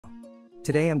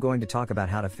Today I'm going to talk about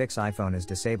how to fix iPhone is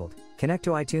disabled, connect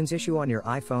to iTunes issue on your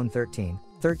iPhone 13,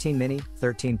 13 mini,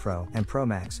 13 Pro, and Pro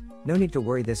Max. No need to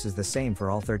worry, this is the same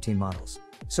for all 13 models.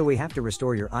 So we have to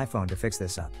restore your iPhone to fix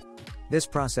this up. This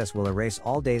process will erase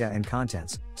all data and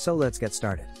contents, so let's get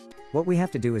started. What we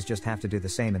have to do is just have to do the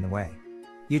same in the way.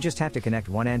 You just have to connect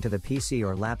one end to the PC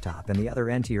or laptop and the other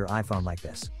end to your iPhone like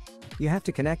this. You have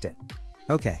to connect it.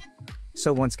 Okay.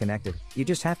 So once connected, you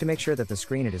just have to make sure that the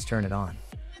screen it is turn it on.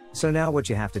 So now what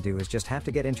you have to do is just have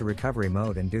to get into recovery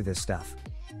mode and do this stuff.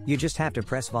 You just have to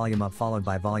press volume up followed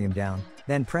by volume down,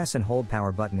 then press and hold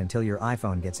power button until your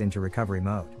iPhone gets into recovery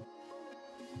mode.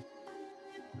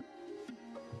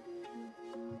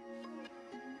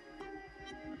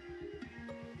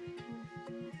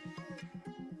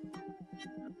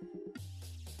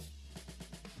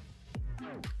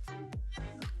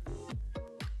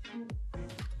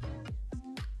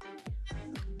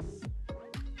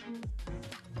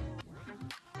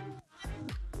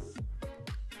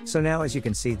 So now as you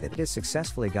can see that it has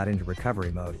successfully got into recovery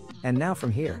mode, and now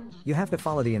from here, you have to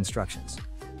follow the instructions.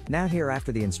 Now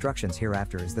hereafter the instructions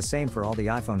hereafter is the same for all the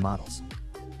iPhone models.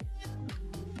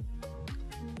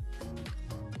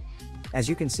 As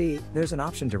you can see, there's an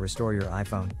option to restore your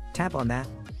iPhone, tap on that.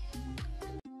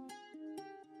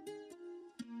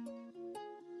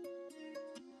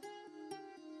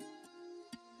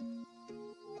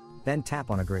 Then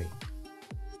tap on agree.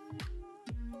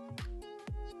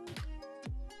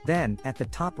 Then, at the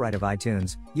top right of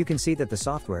iTunes, you can see that the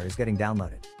software is getting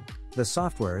downloaded. The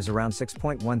software is around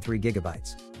 6.13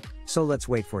 gigabytes. So let's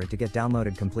wait for it to get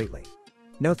downloaded completely.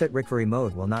 Note that recovery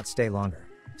mode will not stay longer.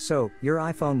 So, your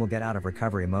iPhone will get out of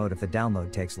recovery mode if the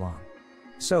download takes long.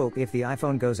 So, if the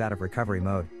iPhone goes out of recovery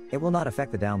mode, it will not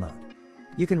affect the download.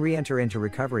 You can re-enter into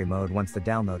recovery mode once the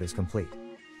download is complete.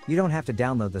 You don't have to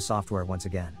download the software once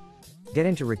again. Get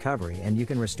into recovery and you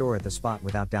can restore at the spot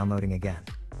without downloading again.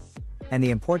 And the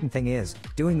important thing is,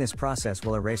 doing this process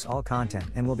will erase all content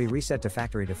and will be reset to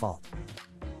factory default.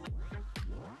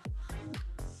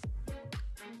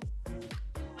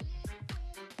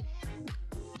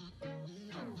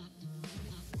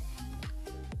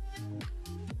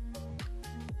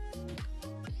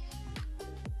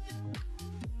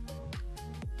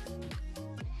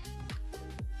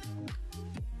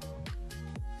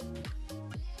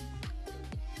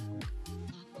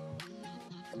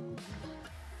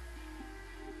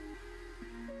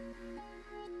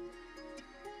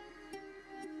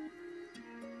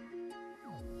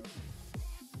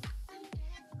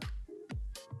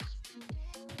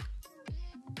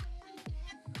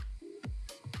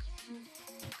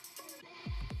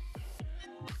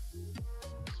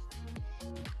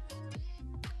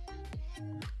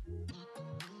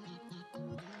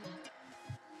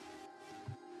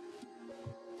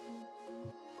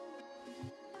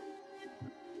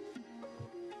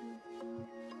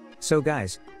 So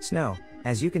guys, Snow,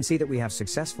 as you can see that we have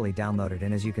successfully downloaded,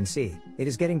 and as you can see, it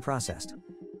is getting processed.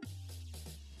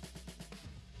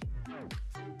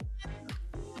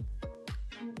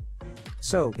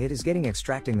 So, it is getting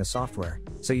extracting the software,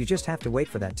 so you just have to wait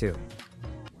for that too.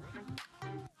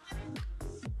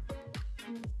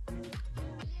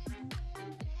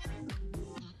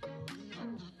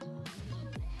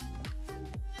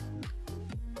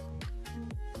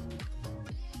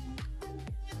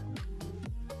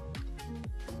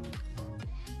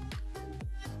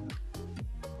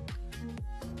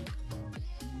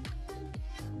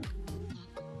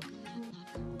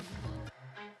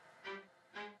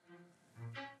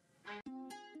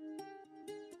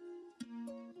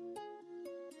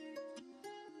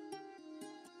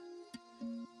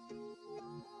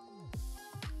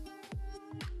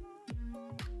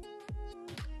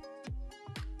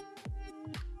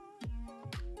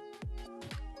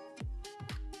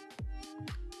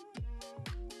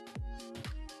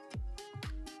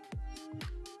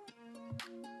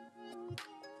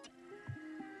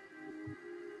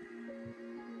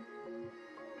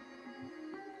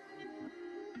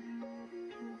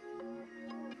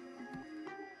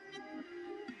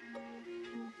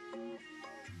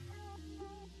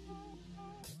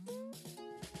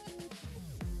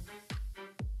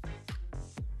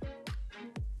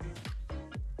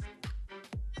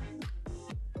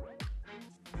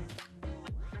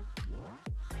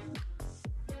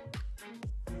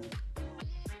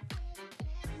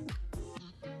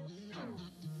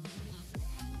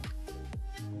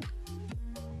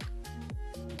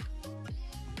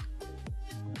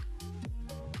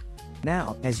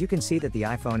 Now, as you can see that the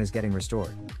iPhone is getting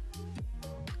restored.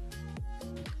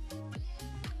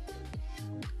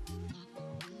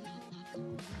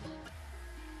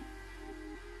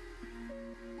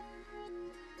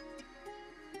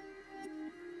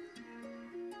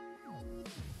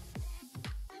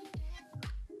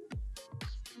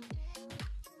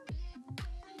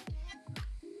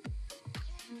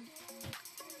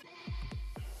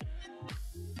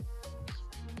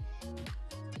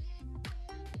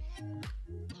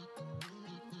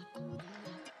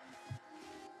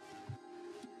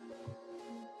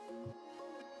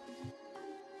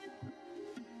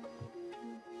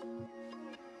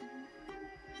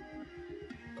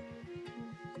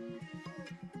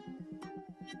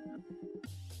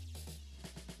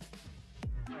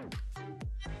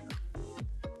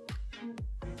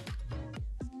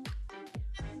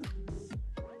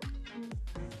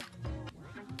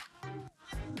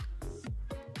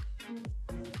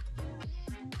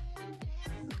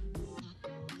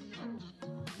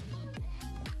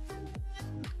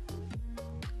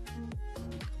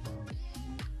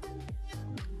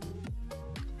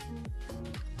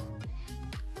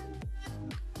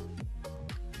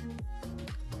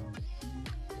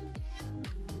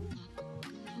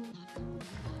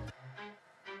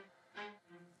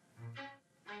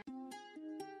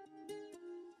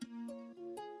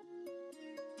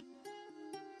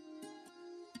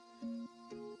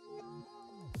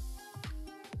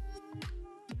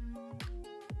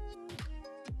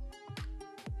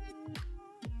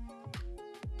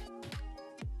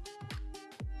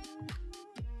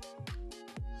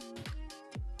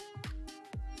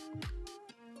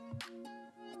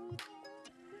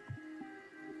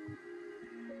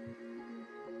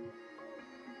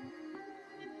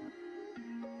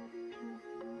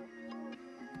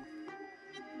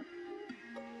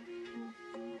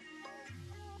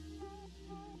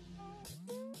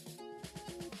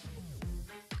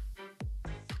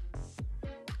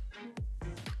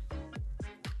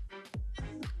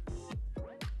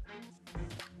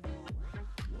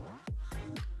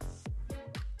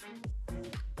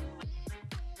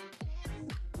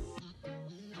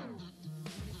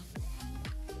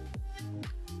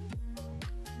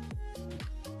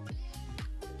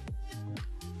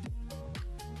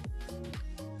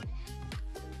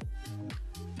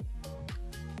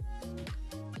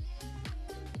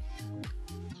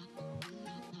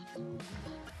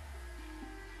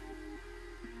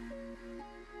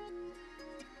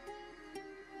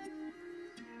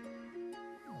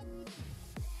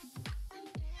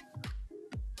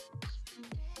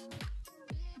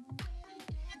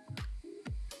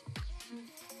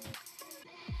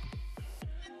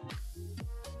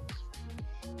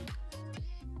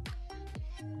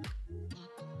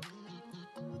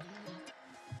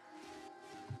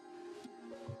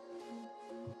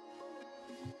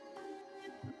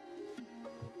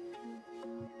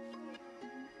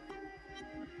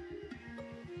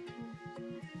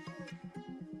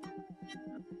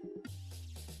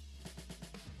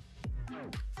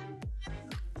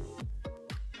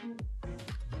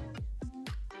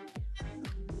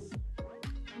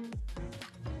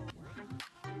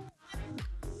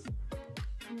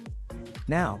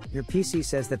 Now, your PC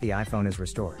says that the iPhone is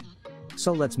restored.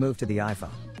 So let's move to the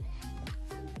iPhone.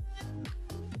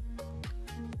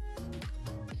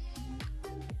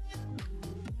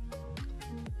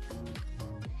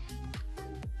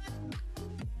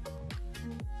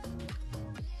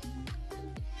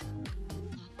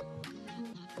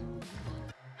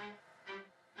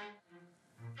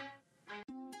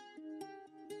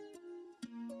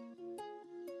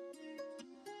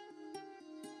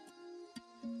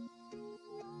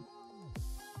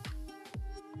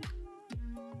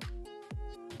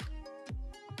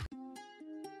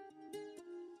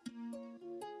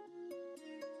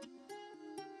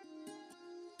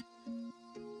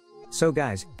 So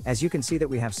guys, as you can see that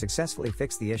we have successfully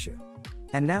fixed the issue.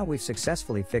 And now we've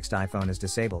successfully fixed iPhone is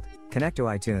disabled, connect to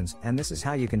iTunes, and this is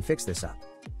how you can fix this up.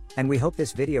 And we hope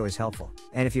this video is helpful,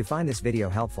 and if you find this video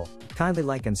helpful, kindly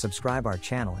like and subscribe our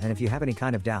channel, and if you have any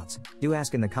kind of doubts, do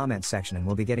ask in the comments section and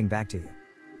we'll be getting back to you.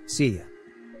 See ya.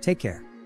 Take care.